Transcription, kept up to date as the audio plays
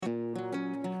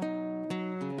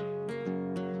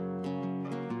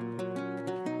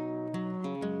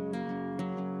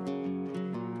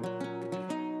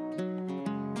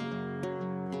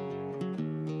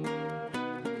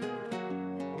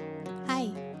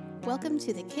Welcome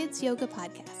to the Kids Yoga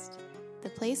Podcast, the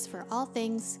place for all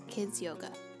things kids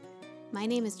yoga. My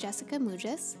name is Jessica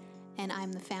Mugis, and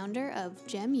I'm the founder of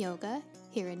Gem Yoga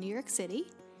here in New York City,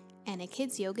 and a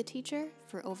kids yoga teacher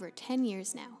for over 10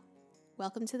 years now.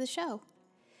 Welcome to the show.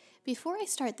 Before I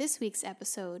start this week's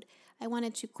episode, I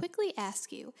wanted to quickly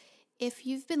ask you, if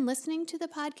you've been listening to the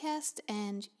podcast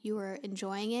and you are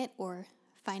enjoying it or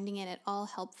finding it at all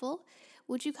helpful,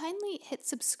 would you kindly hit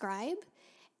subscribe?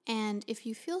 And if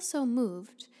you feel so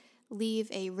moved,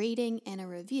 leave a rating and a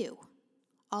review.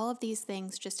 All of these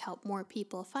things just help more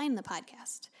people find the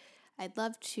podcast. I'd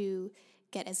love to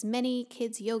get as many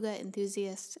kids yoga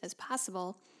enthusiasts as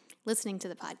possible listening to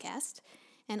the podcast,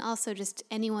 and also just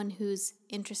anyone who's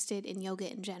interested in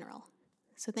yoga in general.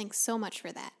 So thanks so much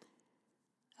for that.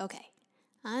 Okay,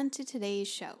 on to today's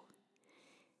show.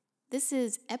 This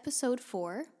is episode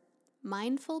 4,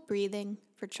 Mindful Breathing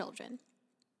for Children.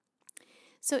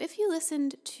 So if you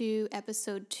listened to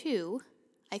episode 2,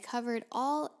 I covered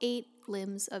all 8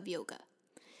 limbs of yoga.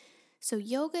 So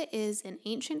yoga is an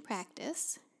ancient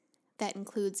practice that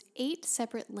includes 8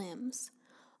 separate limbs.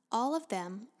 All of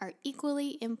them are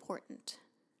equally important.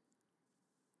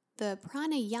 The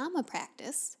pranayama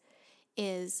practice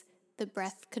is the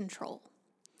breath control.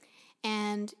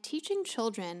 And teaching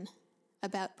children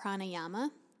about pranayama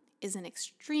is an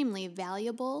extremely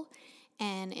valuable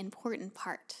and important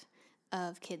part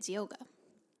of kids yoga.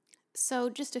 So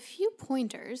just a few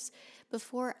pointers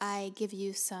before I give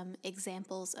you some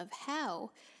examples of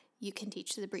how you can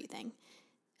teach the breathing.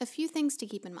 A few things to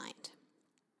keep in mind.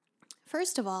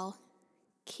 First of all,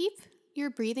 keep your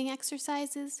breathing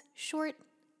exercises short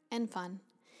and fun.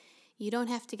 You don't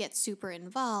have to get super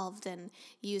involved and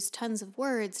use tons of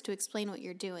words to explain what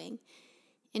you're doing.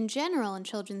 In general, in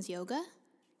children's yoga,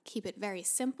 keep it very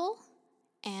simple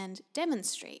and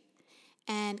demonstrate.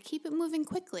 And keep it moving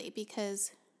quickly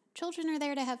because children are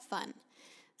there to have fun.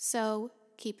 So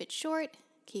keep it short,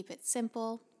 keep it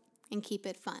simple, and keep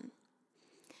it fun.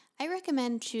 I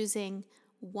recommend choosing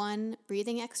one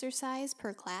breathing exercise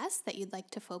per class that you'd like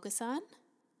to focus on,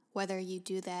 whether you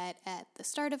do that at the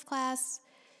start of class,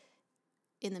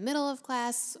 in the middle of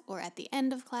class, or at the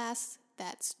end of class.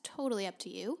 That's totally up to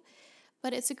you.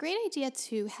 But it's a great idea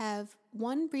to have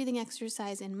one breathing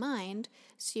exercise in mind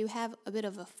so you have a bit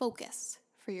of a focus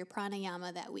for your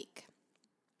pranayama that week.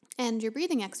 And your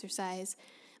breathing exercise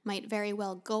might very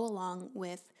well go along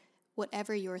with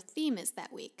whatever your theme is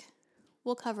that week.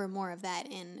 We'll cover more of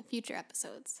that in future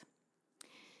episodes.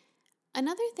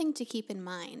 Another thing to keep in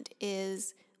mind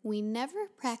is we never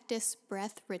practice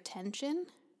breath retention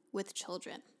with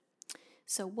children.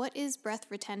 So what is breath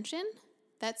retention?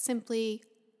 That's simply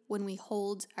when we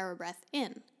hold our breath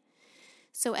in.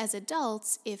 So as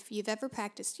adults, if you've ever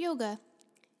practiced yoga,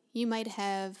 you might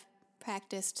have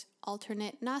practiced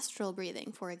alternate nostril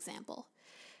breathing, for example,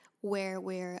 where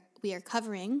we are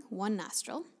covering one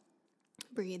nostril,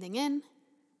 breathing in,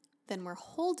 then we're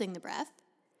holding the breath,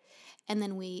 and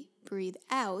then we breathe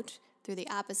out through the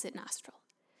opposite nostril.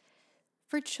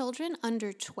 For children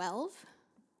under 12,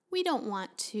 we don't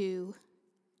want to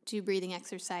do breathing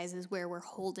exercises where we're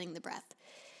holding the breath,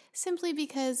 simply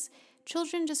because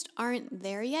children just aren't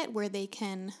there yet where they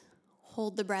can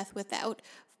hold the breath without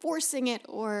forcing it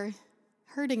or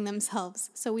hurting themselves.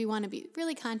 So we want to be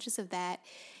really conscious of that.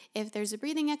 If there's a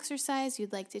breathing exercise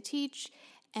you'd like to teach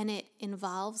and it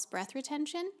involves breath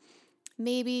retention,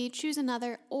 maybe choose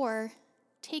another or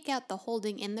take out the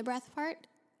holding in the breath part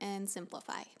and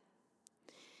simplify.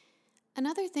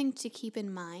 Another thing to keep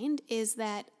in mind is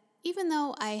that even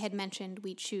though I had mentioned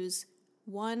we choose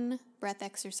one breath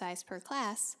exercise per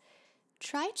class,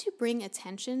 try to bring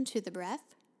attention to the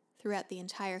breath throughout the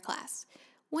entire class,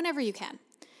 whenever you can.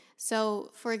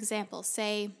 So, for example,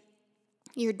 say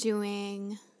you're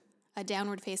doing a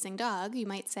downward facing dog, you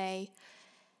might say,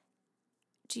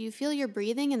 "Do you feel your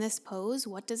breathing in this pose?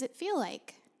 What does it feel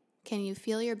like? Can you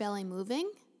feel your belly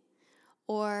moving?"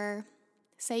 Or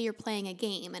say you're playing a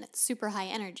game and it's super high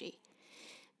energy.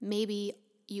 Maybe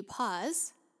you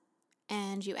pause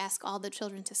and you ask all the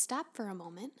children to stop for a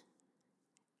moment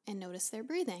and notice their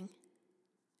breathing.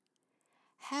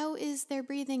 How is their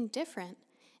breathing different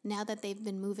now that they've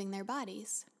been moving their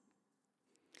bodies?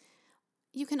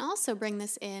 You can also bring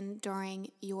this in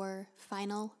during your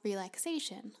final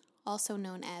relaxation, also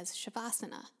known as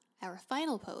Shavasana, our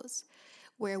final pose,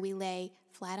 where we lay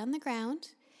flat on the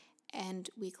ground and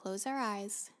we close our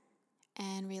eyes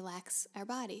and relax our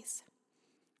bodies.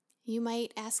 You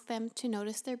might ask them to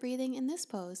notice their breathing in this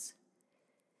pose.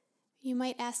 You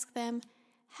might ask them,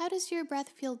 how does your breath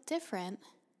feel different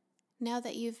now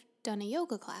that you've done a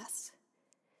yoga class?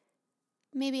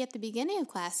 Maybe at the beginning of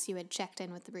class you had checked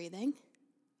in with the breathing,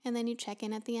 and then you check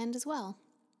in at the end as well.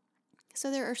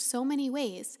 So there are so many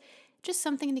ways, just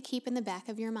something to keep in the back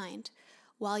of your mind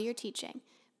while you're teaching.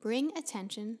 Bring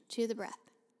attention to the breath.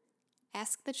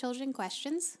 Ask the children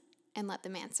questions and let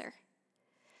them answer.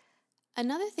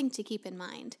 Another thing to keep in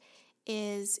mind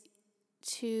is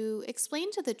to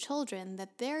explain to the children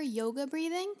that their yoga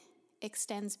breathing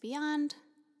extends beyond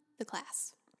the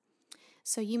class.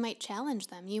 So you might challenge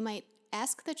them. You might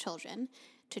ask the children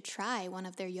to try one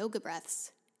of their yoga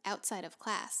breaths outside of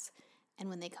class, and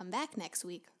when they come back next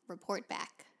week, report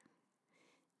back.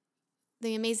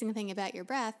 The amazing thing about your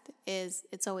breath is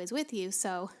it's always with you,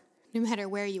 so no matter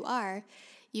where you are,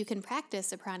 you can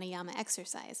practice a pranayama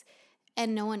exercise,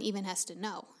 and no one even has to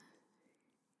know.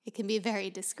 It can be very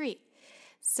discreet.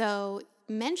 So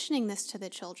mentioning this to the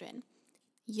children,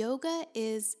 yoga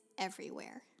is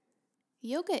everywhere.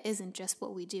 Yoga isn't just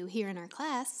what we do here in our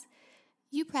class.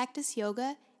 You practice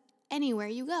yoga anywhere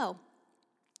you go.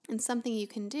 And something you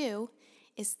can do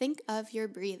is think of your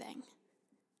breathing.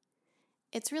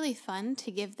 It's really fun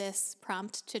to give this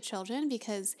prompt to children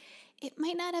because it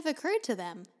might not have occurred to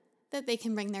them that they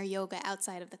can bring their yoga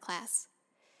outside of the class.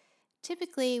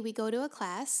 Typically, we go to a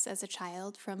class as a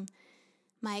child. From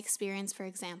my experience, for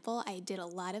example, I did a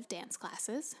lot of dance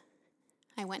classes.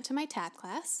 I went to my tap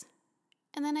class,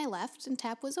 and then I left and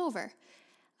tap was over.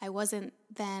 I wasn't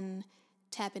then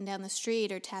tapping down the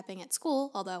street or tapping at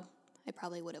school, although I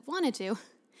probably would have wanted to,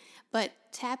 but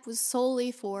tap was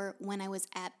solely for when I was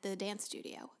at the dance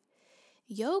studio.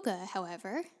 Yoga,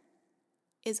 however,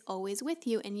 is always with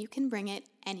you, and you can bring it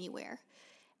anywhere.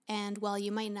 And while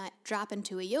you might not drop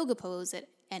into a yoga pose at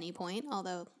any point,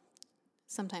 although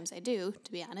sometimes I do,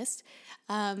 to be honest,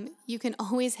 you can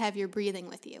always have your breathing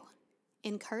with you.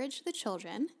 Encourage the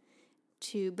children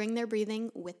to bring their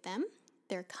breathing with them,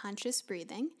 their conscious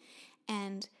breathing,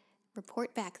 and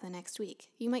report back the next week.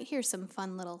 You might hear some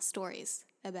fun little stories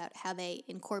about how they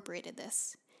incorporated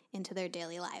this into their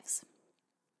daily lives.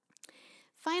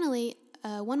 Finally,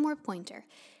 one more pointer.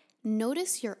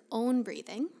 Notice your own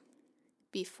breathing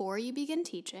before you begin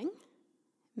teaching.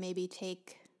 Maybe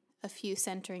take a few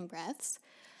centering breaths.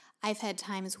 I've had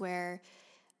times where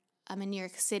I'm in New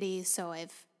York City, so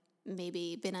I've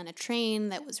maybe been on a train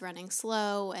that was running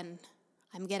slow, and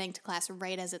I'm getting to class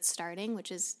right as it's starting,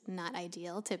 which is not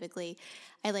ideal. Typically,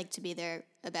 I like to be there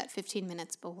about 15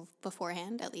 minutes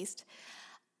beforehand, at least.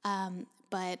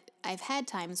 But I've had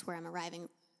times where I'm arriving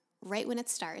right when it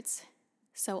starts.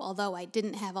 So although I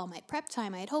didn't have all my prep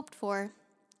time I had hoped for,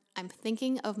 I'm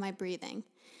thinking of my breathing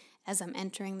as I'm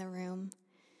entering the room,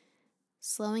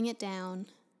 slowing it down.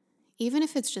 Even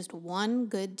if it's just one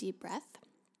good deep breath,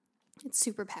 it's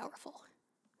super powerful.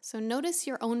 So notice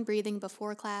your own breathing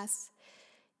before class.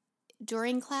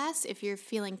 During class, if you're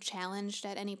feeling challenged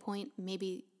at any point,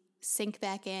 maybe sink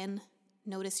back in,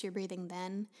 notice your breathing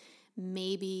then.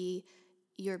 Maybe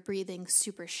you're breathing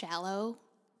super shallow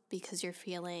because you're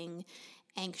feeling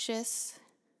anxious.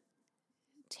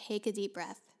 Take a deep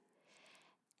breath.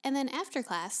 And then after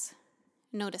class,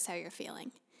 notice how you're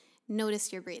feeling.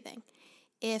 Notice your breathing.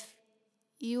 If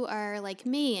you are like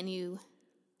me and you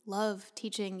love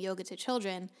teaching yoga to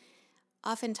children,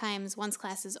 oftentimes once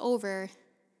class is over,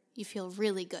 you feel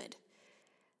really good.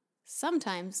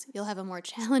 Sometimes you'll have a more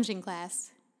challenging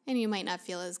class and you might not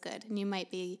feel as good. And you might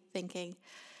be thinking,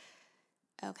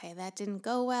 okay, that didn't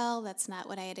go well. That's not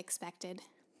what I had expected.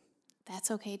 That's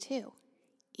okay too.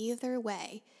 Either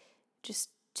way, just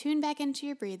tune back into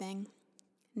your breathing.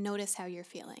 Notice how you're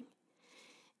feeling.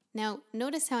 Now,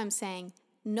 notice how I'm saying,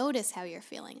 notice how you're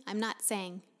feeling. I'm not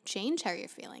saying change how you're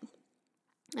feeling.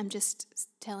 I'm just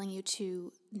telling you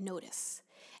to notice.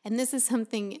 And this is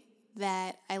something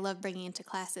that I love bringing into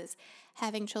classes.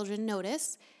 Having children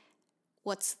notice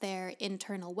what's their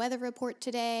internal weather report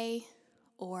today,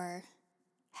 or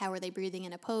how are they breathing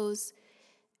in a pose,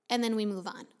 and then we move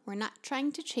on. We're not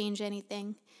trying to change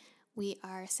anything. We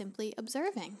are simply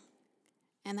observing.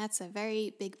 And that's a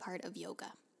very big part of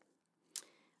yoga.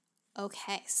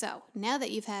 Okay, so now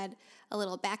that you've had a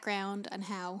little background on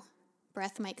how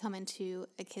breath might come into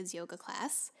a kid's yoga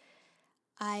class,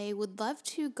 I would love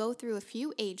to go through a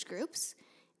few age groups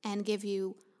and give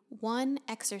you one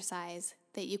exercise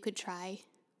that you could try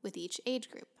with each age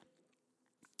group.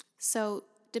 So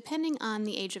depending on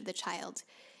the age of the child,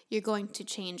 you're going to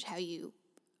change how you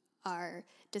are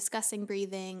discussing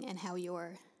breathing and how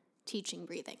you're teaching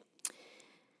breathing.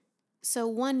 So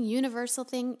one universal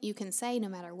thing you can say no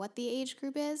matter what the age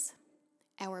group is,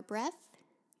 our breath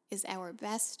is our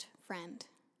best friend.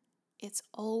 It's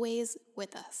always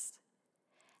with us.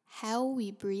 How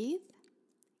we breathe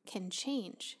can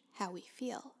change how we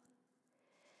feel.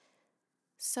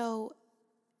 So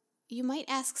you might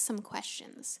ask some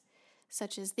questions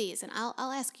such as these, and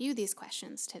I'll ask you these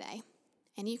questions today,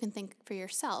 and you can think for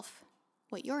yourself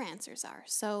what your answers are.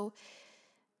 So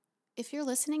if you're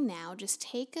listening now, just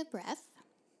take a breath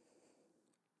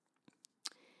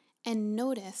and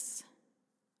notice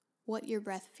what your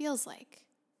breath feels like.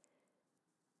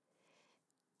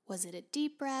 Was it a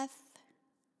deep breath?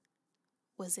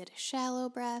 Was it a shallow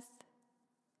breath?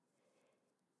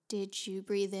 Did you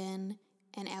breathe in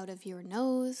and out of your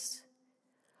nose?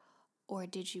 Or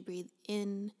did you breathe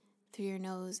in through your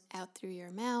nose, out through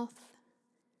your mouth?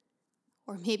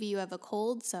 Or maybe you have a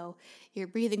cold, so you're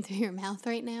breathing through your mouth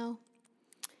right now.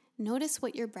 Notice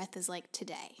what your breath is like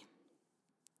today.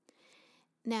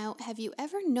 Now, have you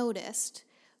ever noticed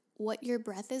what your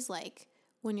breath is like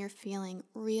when you're feeling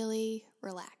really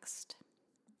relaxed?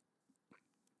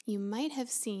 You might have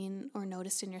seen or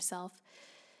noticed in yourself,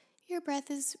 your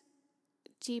breath is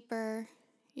deeper,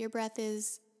 your breath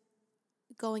is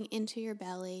going into your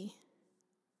belly,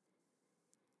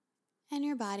 and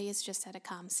your body is just at a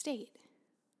calm state.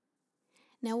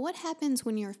 Now, what happens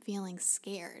when you're feeling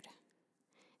scared?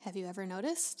 Have you ever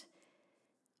noticed?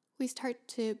 We start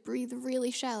to breathe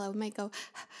really shallow. We might go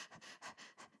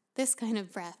this kind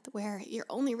of breath where you're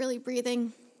only really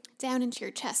breathing down into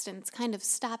your chest and it's kind of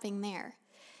stopping there.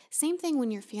 Same thing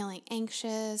when you're feeling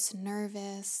anxious,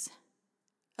 nervous,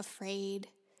 afraid.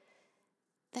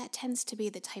 That tends to be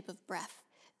the type of breath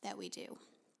that we do.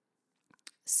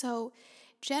 So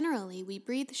generally, we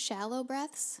breathe shallow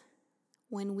breaths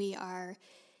when we are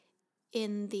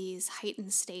in these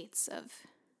heightened states of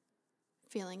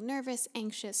feeling nervous,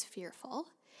 anxious, fearful.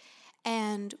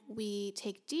 And we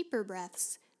take deeper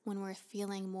breaths when we're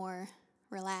feeling more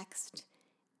relaxed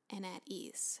and at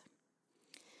ease.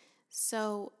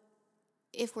 So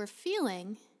if we're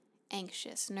feeling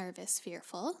anxious, nervous,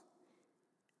 fearful,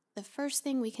 the first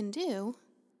thing we can do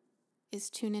is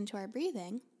tune into our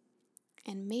breathing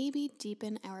and maybe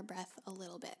deepen our breath a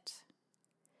little bit.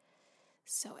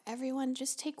 So everyone,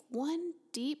 just take one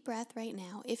deep breath right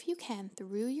now, if you can,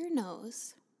 through your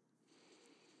nose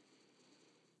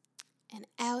and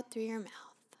out through your mouth.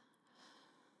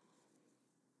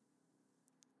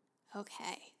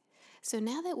 Okay, so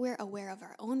now that we're aware of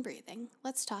our own breathing,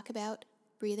 let's talk about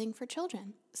breathing for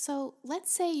children. So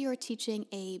let's say you're teaching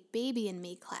a Baby and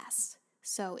Me class.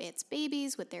 So it's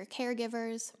babies with their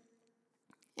caregivers.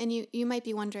 And you might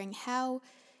be wondering, how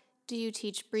do you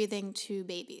teach breathing to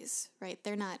babies, right?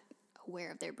 They're not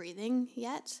aware of their breathing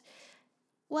yet.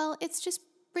 Well, it's just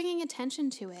bringing attention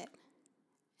to it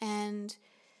and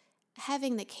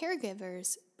having the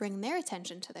caregivers bring their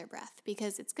attention to their breath,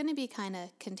 because it's going to be kind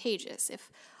of contagious. If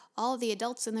all of the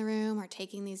adults in the room are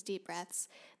taking these deep breaths,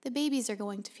 the babies are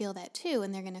going to feel that too,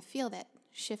 and they're going to feel that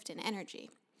shift in energy.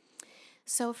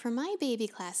 So for my baby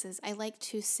classes, I like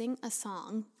to sing a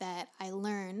song that I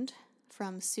learned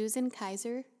from Susan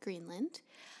Kaiser Greenland.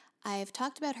 I've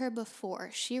talked about her before.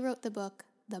 She wrote the book,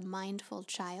 The Mindful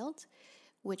Child,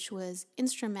 which was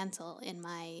instrumental in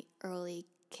my early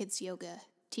kids yoga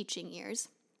teaching years.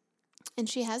 And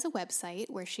she has a website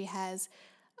where she has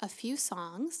a few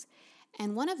songs,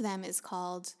 and one of them is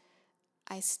called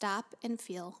I Stop and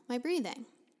Feel My Breathing.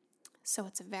 So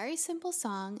it's a very simple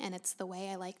song, and it's the way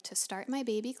I like to start my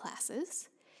baby classes.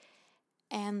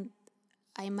 And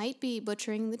I might be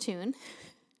butchering the tune.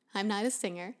 I'm not a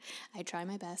singer. I try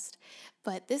my best.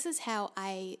 But this is how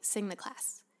I sing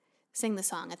the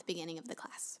song at the beginning of the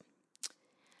class.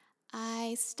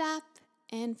 I stop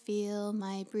and feel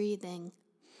my breathing.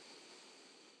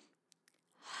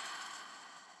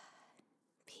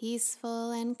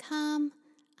 Peaceful and calm,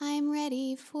 I'm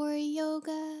ready for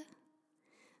yoga.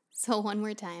 So one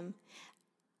more time.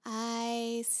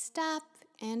 I stop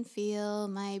and feel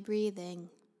my breathing.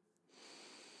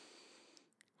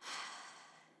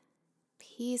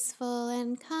 Peaceful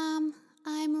and calm,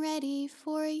 I'm ready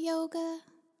for yoga.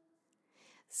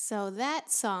 So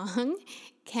that song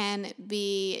can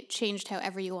be changed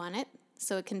however you want it.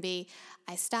 So it can be,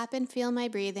 I stop and feel my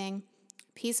breathing,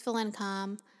 peaceful and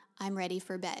calm, I'm ready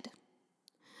for bed.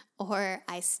 Or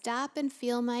I stop and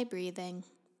feel my breathing,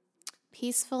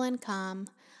 peaceful and calm,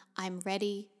 I'm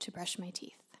ready to brush my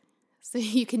teeth. So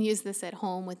you can use this at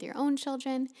home with your own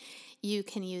children. You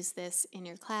can use this in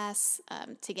your class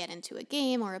to get into a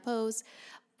game or a pose.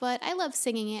 But I love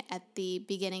singing it at the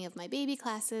beginning of my baby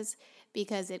classes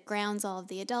because it grounds all of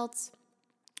the adults,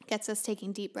 gets us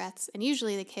taking deep breaths, and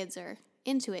usually the kids are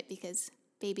into it because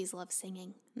babies love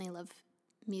singing and they love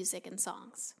music and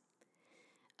songs.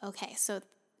 Okay, so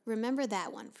remember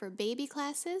that one. For baby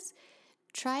classes,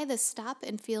 try the Stop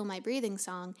and Feel My Breathing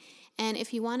song. And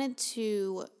if you wanted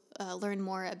to learn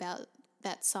more about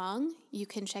that song, you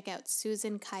can check out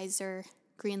Susan Kaiser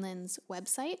Greenland's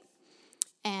website,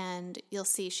 and you'll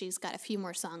see she's got a few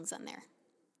more songs on there.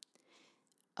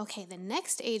 Okay, the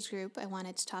next age group I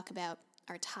wanted to talk about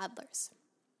are toddlers.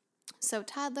 So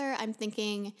toddler, I'm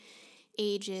thinking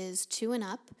ages 2 and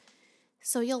up.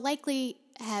 So you'll likely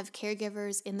have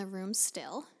caregivers in the room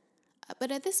still.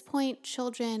 But at this point,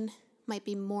 children might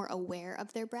be more aware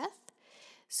of their breath.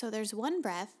 So there's one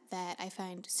breath that I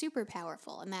find super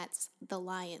powerful, and that's the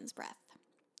lion's breath.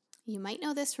 You might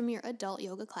know this from your adult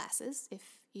yoga classes if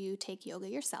you take yoga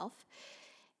yourself.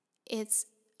 It's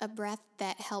a breath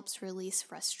that helps release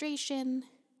frustration,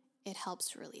 it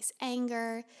helps release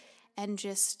anger, and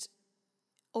just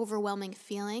overwhelming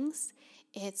feelings.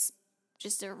 It's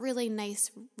just a really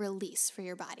nice release for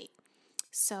your body.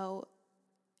 So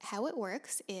how it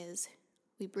works is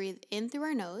we breathe in through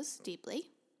our nose deeply,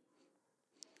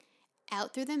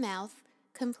 out through the mouth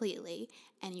completely,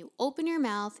 and you open your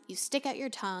mouth, you stick out your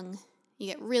tongue, you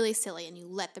get really silly, and you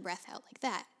let the breath out like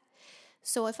that.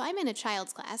 So if I'm in a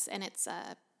child's class and it's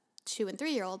 2 and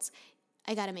 3-year-olds,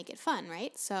 I got to make it fun,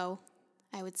 right? So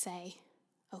I would say,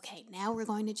 okay, now we're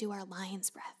going to do our lion's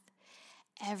breath.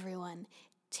 Everyone,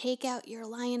 take out your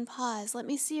lion paws. Let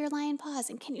me see your lion paws.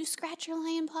 And can you scratch your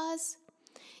lion paws?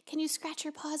 Can you scratch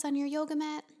your paws on your yoga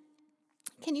mat?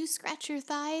 Can you scratch your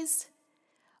thighs?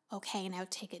 Okay, now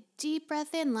take a deep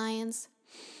breath in, lions.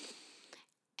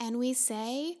 And we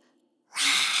say,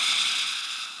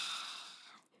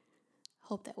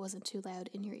 hope that wasn't too loud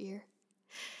in your ear.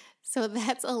 So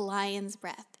that's a lion's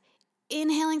breath.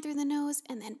 Inhaling through the nose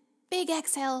and then big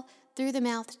exhale through the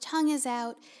mouth. Tongue is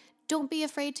out. Don't be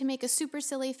afraid to make a super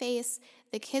silly face.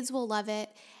 The kids will love it,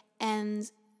 and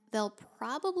they'll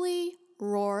probably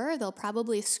roar. They'll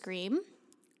probably scream.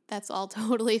 That's all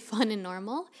totally fun and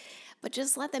normal, but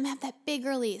just let them have that big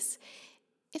release.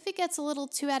 If it gets a little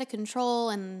too out of control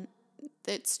and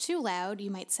it's too loud, you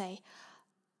might say,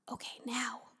 okay,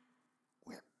 now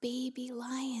we're baby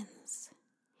lions,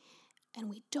 and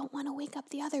we don't want to wake up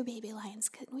the other baby lions.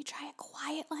 Can we try a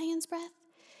quiet lion's breath?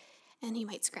 And you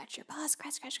might scratch your paws,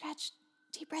 scratch, scratch, scratch.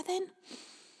 Deep breath in.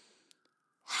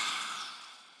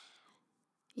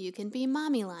 You can be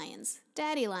mommy lions,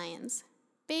 daddy lions,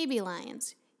 baby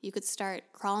lions. You could start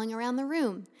crawling around the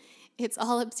room. It's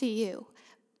all up to you.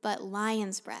 But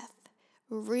lion's breath,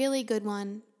 really good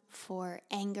one for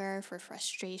anger, for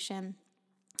frustration.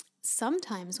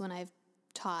 Sometimes when I've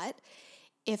taught,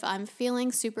 if I'm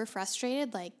feeling super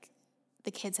frustrated, like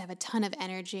the kids have a ton of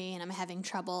energy and I'm having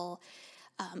trouble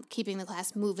keeping the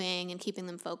class moving and keeping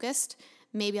them focused,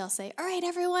 maybe I'll say, all right,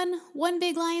 everyone, one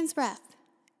big lion's breath.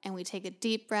 And we take a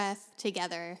deep breath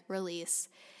together, release.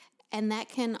 And that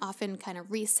can often kind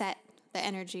of reset the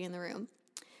energy in the room.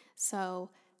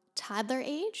 So toddler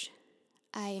age,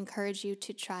 I encourage you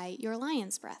to try your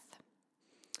lion's breath.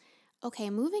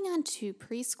 Okay, moving on to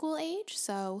preschool age,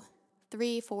 so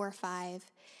 3, 4, 5.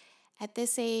 At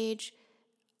this age,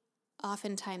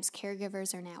 oftentimes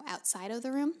caregivers are now outside of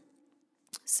the room.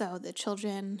 So the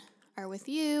children are with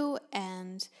you,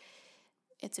 and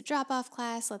it's a drop-off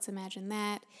class, let's imagine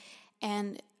that.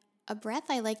 And a breath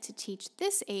I like to teach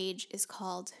this age is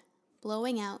called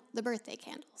blowing out the birthday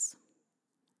candles.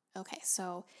 Okay,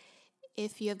 so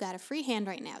if you've got a free hand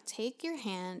right now, take your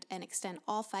hand and extend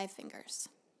all 5 fingers.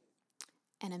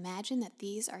 And imagine that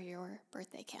these are your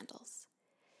birthday candles.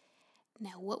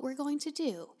 Now what we're going to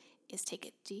do is take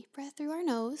a deep breath through our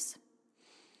nose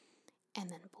and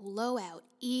then blow out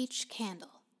each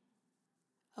candle.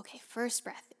 Okay, first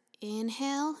breath.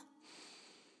 Inhale,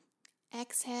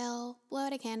 exhale, blow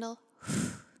out a candle.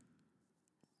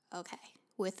 Okay,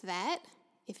 with that,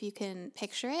 if you can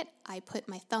picture it, I put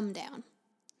my thumb down.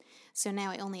 So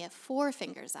now I only have 4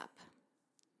 fingers up.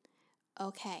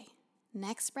 Okay,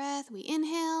 next breath, we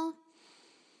inhale,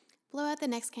 blow out the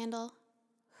next candle.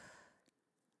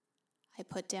 I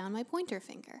put down my pointer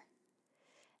finger.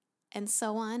 And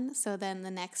so on. So then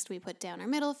the next we put down our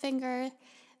middle finger.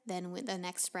 Then with the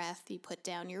next breath you put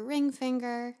down your ring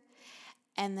finger.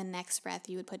 And the next breath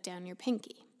you would put down your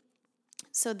pinky.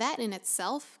 So that in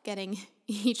itself, getting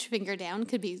each finger down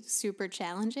could be super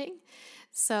challenging.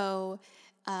 So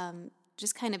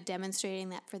just kind of demonstrating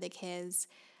that for the kids.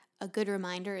 A good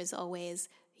reminder is always,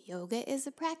 yoga is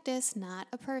a practice, not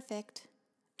a perfect.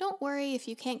 Don't worry if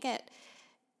you can't get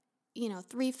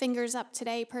 3 fingers up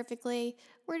today perfectly.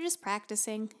 We're just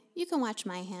practicing. You can watch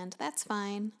my hand. That's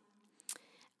fine.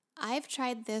 I've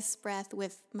tried this breath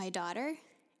with my daughter,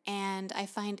 and I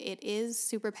find it is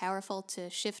super powerful to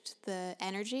shift the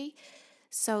energy.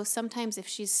 So sometimes if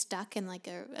she's stuck in like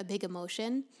a big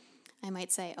emotion, I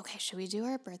might say, okay, should we do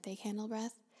our birthday candle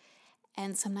breath?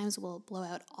 And sometimes we'll blow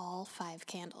out all 5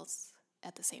 candles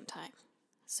at the same time.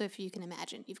 So if you can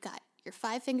imagine, you've got your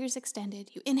 5 fingers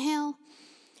extended, you inhale,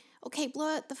 okay,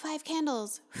 blow out the 5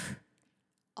 candles.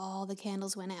 All the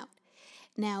candles went out.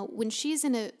 Now, when she's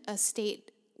in a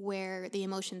state where the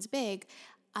emotion's big,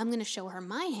 I'm going to show her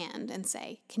my hand and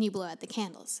say, can you blow out the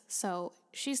candles? So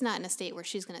she's not in a state where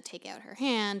she's going to take out her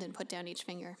hand and put down each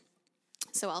finger.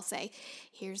 So I'll say,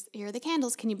 here are the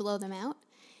candles, can you blow them out?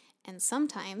 And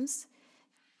sometimes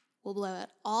we'll blow out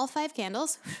all 5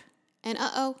 candles, and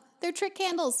they're trick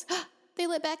candles. They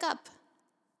lit back up.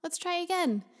 Let's try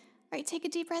again. All right, take a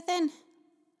deep breath in.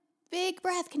 Big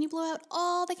breath. Can you blow out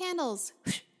all the candles?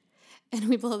 And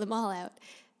we blow them all out.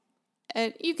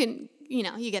 And you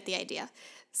get the idea.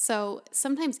 So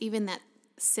sometimes even that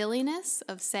silliness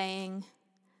of saying,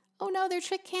 oh no, they're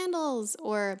trick candles,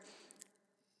 or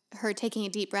her taking a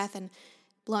deep breath and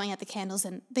blowing out the candles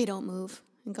and they don't move,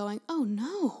 and going, oh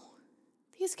no,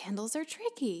 these candles are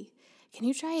tricky. Can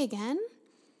you try again?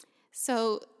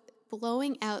 So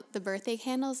blowing out the birthday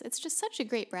candles, it's just such a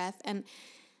great breath. And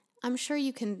I'm sure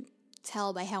you can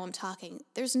tell by how I'm talking,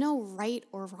 there's no right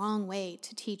or wrong way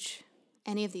to teach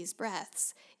any of these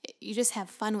breaths. You just have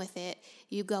fun with it.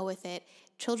 You go with it.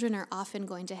 Children are often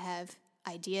going to have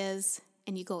ideas,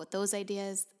 and you go with those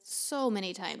ideas. So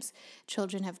many times,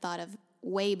 children have thought of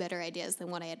way better ideas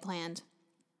than what I had planned,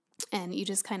 and you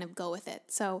just kind of go with it.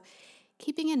 So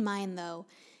keeping in mind, though,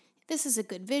 this is a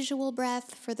good visual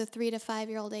breath for the 3 to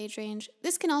 5-year-old age range.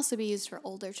 This can also be used for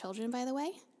older children, by the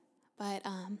way, but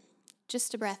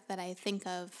just a breath that I think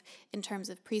of in terms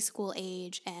of preschool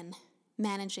age and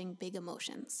managing big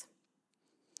emotions.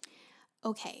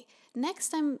 Okay,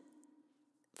 next I'm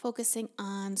focusing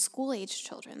on school-age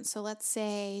children. So let's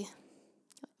say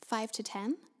 5 to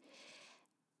 10.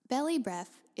 Belly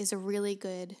breath is a really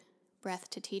good breath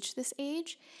to teach this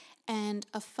age, and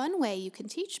a fun way you can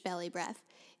teach belly breath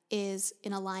is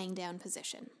in a lying down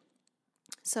position.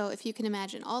 So if you can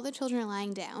imagine, all the children are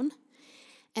lying down,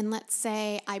 and let's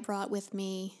say I brought with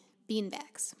me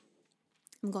beanbags.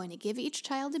 I'm going to give each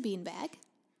child a beanbag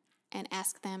and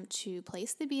ask them to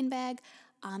place the beanbag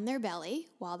on their belly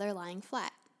while they're lying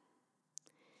flat.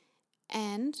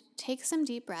 And take some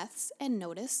deep breaths and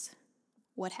notice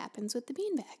what happens with the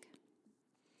beanbag.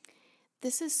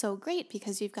 This is so great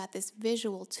because you've got this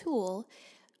visual tool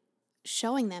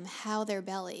showing them how their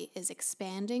belly is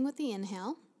expanding with the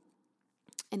inhale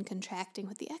and contracting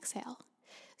with the exhale.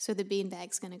 So the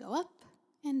beanbag's going to go up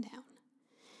and down.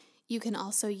 You can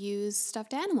also use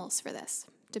stuffed animals for this,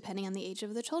 depending on the age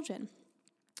of the children.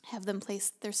 Have them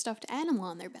place their stuffed animal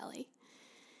on their belly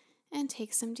and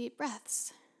take some deep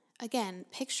breaths. Again,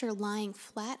 picture lying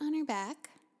flat on your back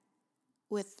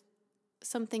with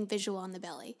something visual on the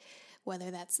belly,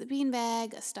 whether that's the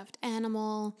beanbag, a stuffed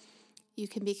animal. You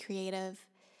can be creative.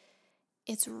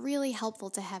 It's really helpful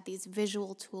to have these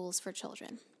visual tools for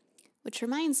children, which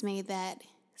reminds me that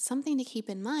something to keep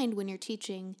in mind when you're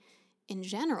teaching in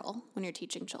general, when you're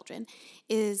teaching children,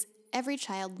 is every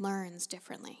child learns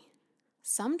differently.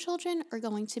 Some children are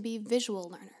going to be visual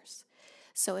learners.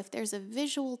 So if there's a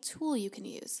visual tool you can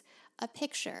use, a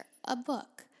picture, a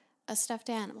book, a stuffed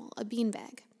animal, a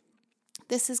beanbag,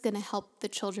 this is going to help the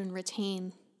children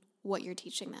retain what you're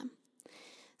teaching them.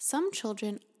 Some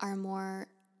children are more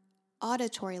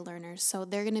auditory learners, so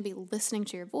they're going to be listening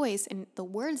to your voice, and the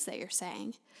words that you're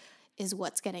saying is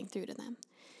what's getting through to them.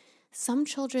 Some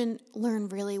children learn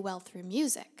really well through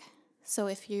music. So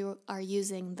if you are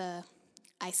using the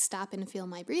I Stop and Feel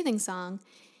My Breathing song,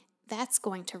 that's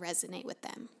going to resonate with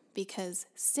them because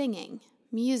singing,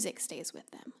 music stays with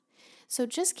them. So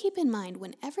just keep in mind,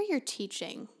 whenever you're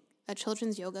teaching a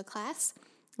children's yoga class,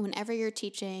 whenever you're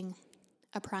teaching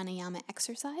a pranayama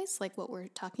exercise, like what we're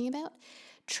talking about,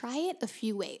 try it a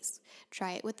few ways.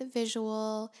 Try it with a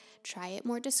visual, try it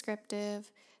more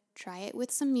descriptive, try it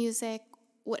with some music,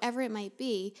 whatever it might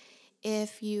be.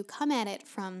 If you come at it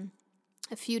from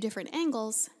a few different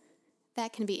angles,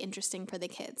 that can be interesting for the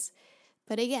kids.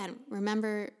 But again,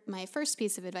 remember my first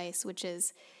piece of advice, which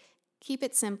is keep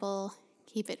it simple,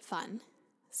 keep it fun.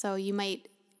 So you might,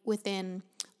 within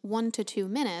 1 to 2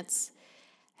 minutes,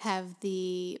 have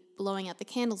the blowing out the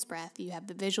candles breath. You have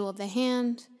the visual of the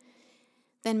hand.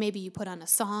 Then maybe you put on a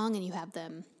song and you have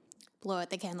them blow out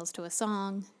the candles to a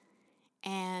song.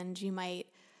 And you might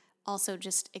also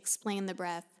just explain the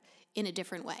breath in a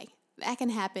different way. That can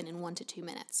happen in 1 to 2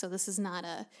 minutes. So this is not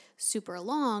a super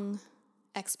long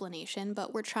explanation,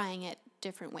 but we're trying it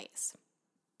different ways.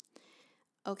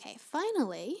 Okay,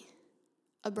 finally,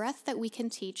 a breath that we can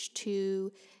teach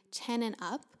to 10 and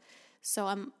up. So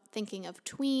I'm thinking of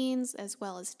tweens as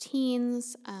well as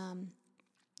teens.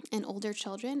 and older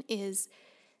children is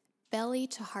belly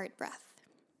to heart breath.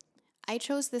 I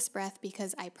chose this breath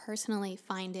because I personally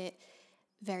find it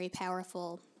very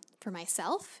powerful for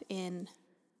myself in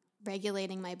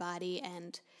regulating my body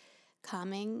and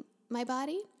calming my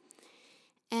body.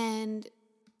 And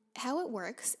how it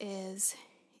works is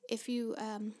if you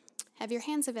have your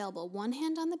hands available, one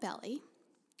hand on the belly,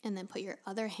 and then put your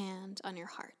other hand on your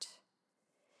heart.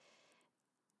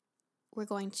 We're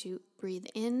going to breathe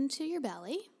into your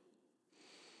belly,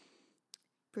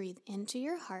 breathe into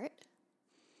your heart,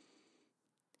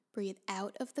 breathe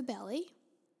out of the belly,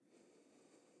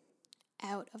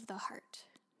 out of the heart.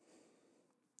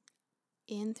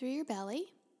 In through your belly,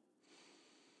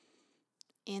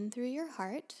 in through your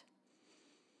heart,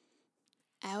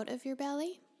 out of your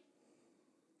belly,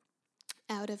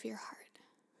 out of your heart.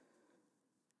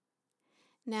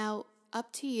 Now,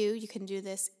 up to you. You can do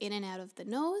this in and out of the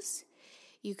nose.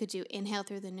 You could do inhale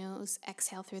through the nose,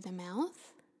 exhale through the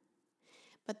mouth.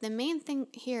 But the main thing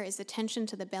here is attention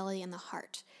to the belly and the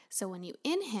heart. So when you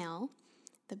inhale,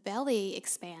 the belly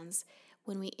expands.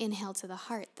 When we inhale to the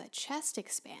heart, the chest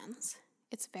expands.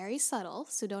 It's very subtle,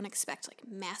 so don't expect like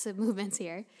massive movements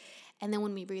here. And then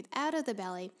when we breathe out of the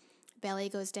belly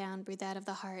goes down, breathe out of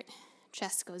the heart,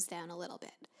 chest goes down a little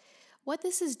bit. What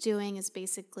this is doing is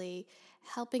basically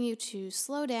helping you to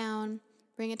slow down,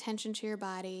 bring attention to your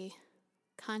body,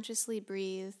 consciously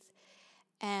breathe,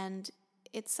 and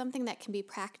it's something that can be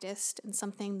practiced and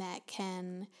something that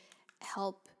can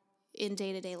help in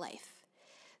day-to-day life.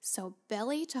 So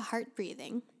belly to heart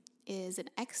breathing is an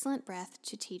excellent breath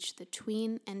to teach the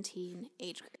tween and teen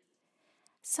age group.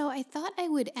 So I thought I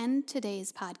would end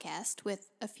today's podcast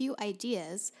with a few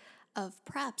ideas of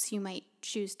props you might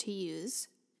choose to use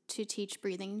to teach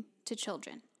breathing to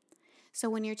children. So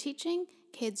when you're teaching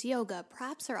kids yoga,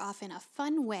 props are often a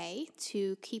fun way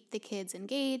to keep the kids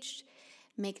engaged,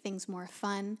 make things more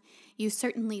fun. You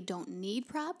certainly don't need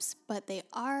props, but they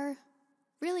are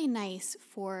really nice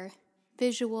for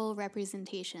visual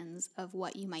representations of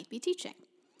what you might be teaching.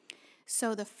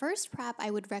 So the first prop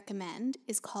I would recommend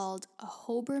is called a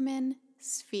Hoberman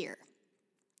sphere.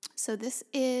 So this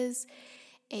is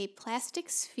a plastic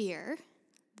sphere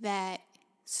that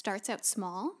starts out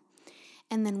small,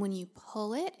 and then when you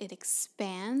pull it, it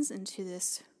expands into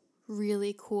this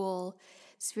really cool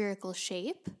spherical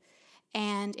shape,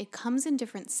 and it comes in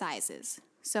different sizes.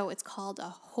 So it's called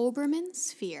a Hoberman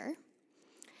sphere.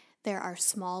 There are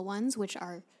small ones, which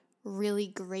are really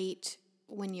great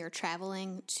when you're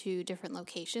traveling to different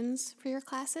locations for your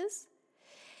classes.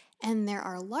 And there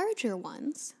are larger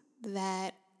ones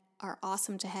that are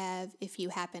awesome to have if you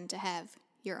happen to have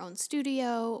your own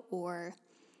studio or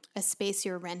a space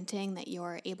you're renting that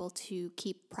you're able to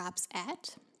keep props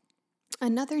at.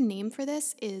 Another name for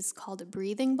this is called a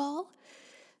breathing ball.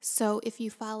 So if you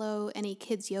follow any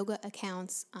kids yoga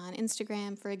accounts on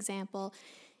Instagram, for example,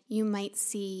 you might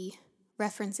see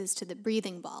references to the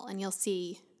breathing ball, and you'll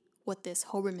see what this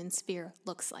Hoberman sphere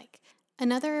looks like.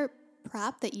 Another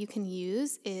prop that you can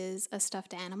use is a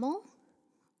stuffed animal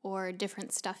or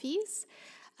different stuffies.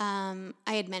 I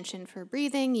had mentioned for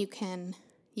breathing, you can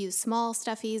use small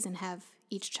stuffies and have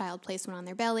each child place one on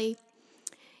their belly.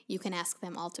 You can ask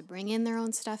them all to bring in their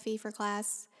own stuffy for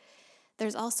class.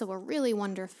 There's also a really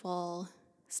wonderful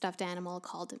stuffed animal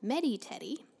called Meddy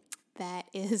Teddy that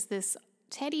is this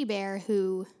teddy bear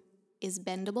who is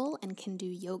bendable and can do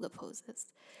yoga poses.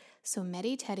 So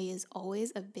Meddy Teddy is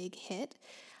always a big hit.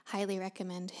 Highly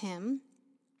recommend him.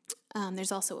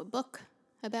 There's also a book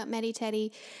about Meddy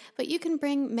Teddy, but you can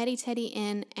bring Meddy Teddy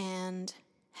in and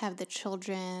have the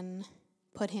children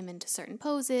put him into certain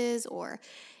poses, or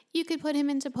you could put him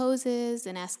into poses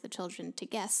and ask the children to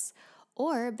guess.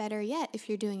 Or better yet, if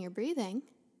you're doing your breathing,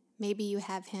 maybe you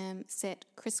have him sit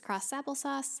crisscross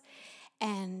applesauce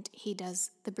and he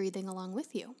does the breathing along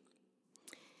with you.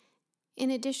 In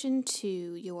addition to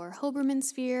your Hoberman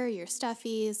sphere, your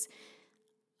stuffies,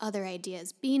 other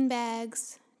ideas, bean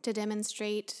bags to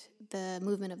demonstrate the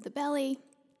movement of the belly.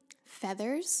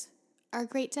 Feathers are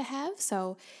great to have.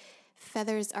 So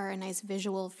feathers are a nice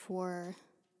visual for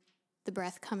the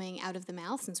breath coming out of the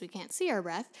mouth. Since we can't see our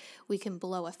breath, we can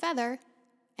blow a feather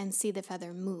and see the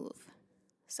feather move.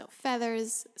 So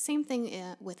feathers, same thing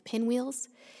with pinwheels.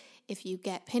 If you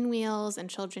get pinwheels and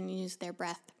children use their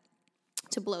breath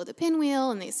to blow the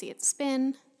pinwheel and they see it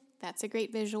spin, that's a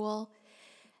great visual.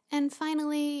 And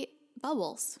finally,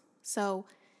 bubbles. So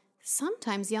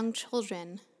sometimes young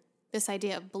children, this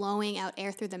idea of blowing out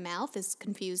air through the mouth is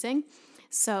confusing.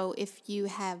 So if you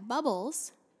have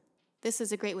bubbles, this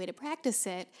is a great way to practice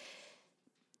it.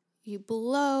 You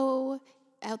blow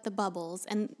out the bubbles,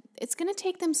 and it's going to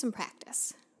take them some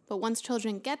practice. But once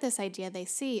children get this idea, they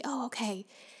see, oh, okay,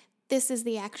 this is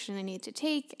the action I need to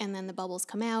take, and then the bubbles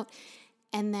come out.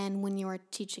 And then when you're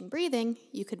teaching breathing,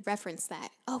 you could reference that.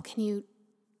 Oh, can you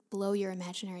blow your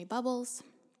imaginary bubbles?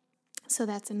 So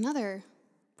that's another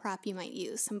prop you might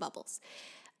use, some bubbles.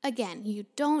 Again, you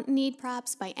don't need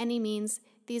props by any means.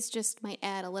 These just might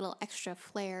add a little extra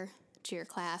flair to your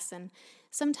class. And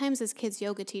sometimes as kids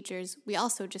yoga teachers, we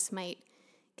also just might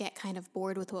get kind of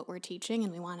bored with what we're teaching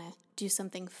and we want to do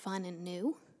something fun and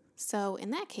new. So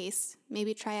in that case,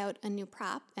 maybe try out a new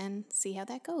prop and see how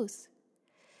that goes.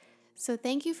 So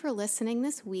thank you for listening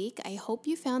this week. I hope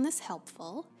you found this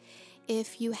helpful.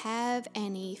 If you have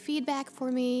any feedback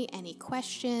for me, any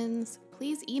questions,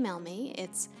 please email me.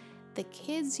 It's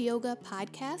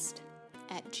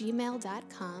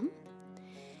thekidsyogapodcast@gmail.com.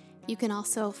 You can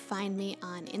also find me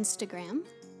on Instagram,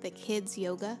 The Kids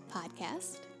Yoga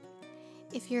Podcast.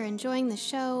 If you're enjoying the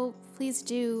show, please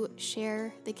do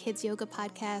share the Kids Yoga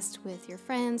Podcast with your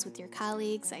friends, with your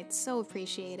colleagues. I'd so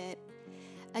appreciate it.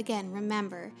 Again,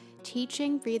 remember,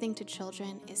 teaching breathing to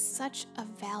children is such a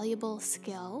valuable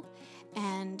skill,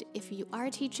 and if you are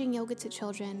teaching yoga to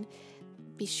children,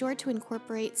 be sure to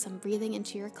incorporate some breathing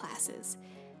into your classes.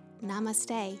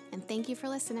 Namaste, and thank you for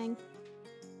listening.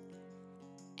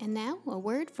 And now, a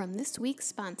word from this week's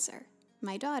sponsor,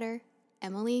 my daughter,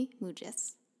 Emily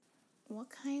Mugis. What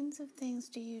kinds of things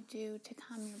do you do to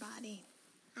calm your body?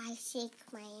 I shake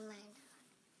my mind jar.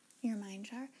 Your mind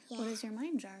jar? Yeah. What is your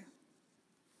mind jar?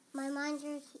 My mind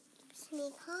jar keeps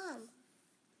me calm.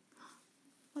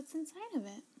 What's inside of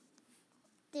it?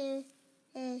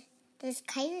 There's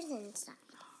colors inside.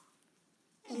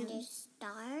 And there's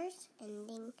stars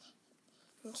and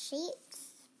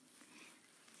shapes.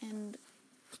 And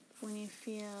when you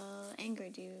feel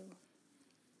angry, do you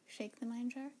shake the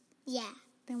mind jar? Yeah.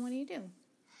 Then what do you do?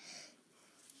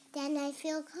 Then I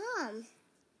feel calm.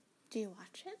 Do you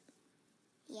watch it?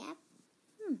 Yep.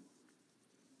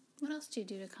 What else do you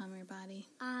do to calm your body?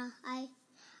 I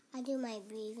do my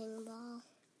breathing ball.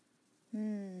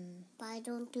 But I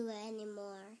don't do it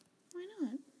anymore. Why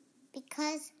not?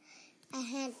 Because I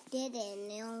hadn't did it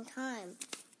in a long time.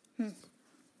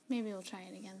 Maybe we'll try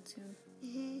it again soon.